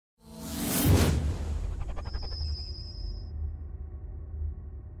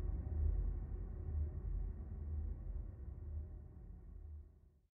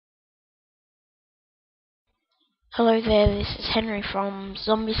Hello there, this is Henry from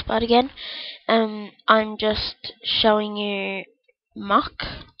Zombie Spot again. I'm just showing you Muck.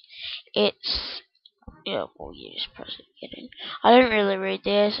 It's, you just press it, get in. I don't really read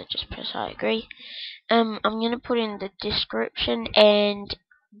this, I just press I agree. I'm gonna put in the description, and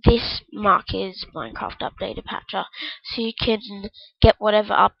this Muck is Minecraft Updater Patcher, so you can get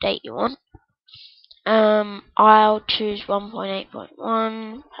whatever update you want. I'll choose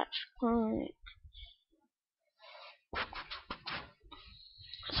 1.8.1, patch point.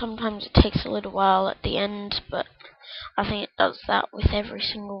 Sometimes it takes a little while at the end, but I think it does that with every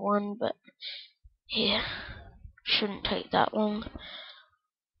single one, but yeah, shouldn't take that long.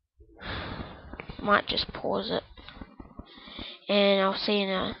 Might just pause it, and I'll see you in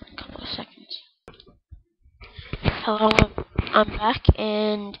a couple of seconds. Hello, I'm back,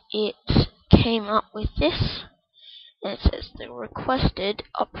 and it came up with this, and it says the requested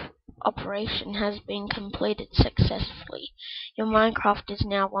operation has been completed successfully. Your Minecraft is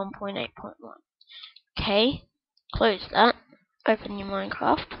now 1.8.1. Okay, close that, open your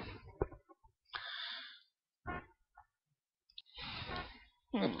Minecraft,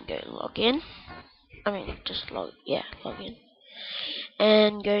 and then go log in. Just log in.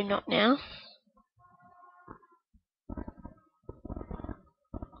 And go not now.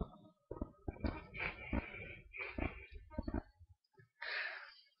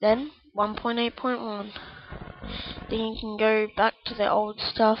 Then 1.8.1. Then you can go back to the old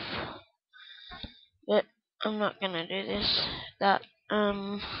stuff. But I'm not gonna do this.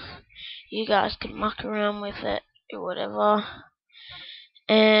 You guys can muck around with it or whatever.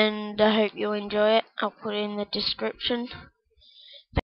 And I hope you enjoy it. I'll put it in the description.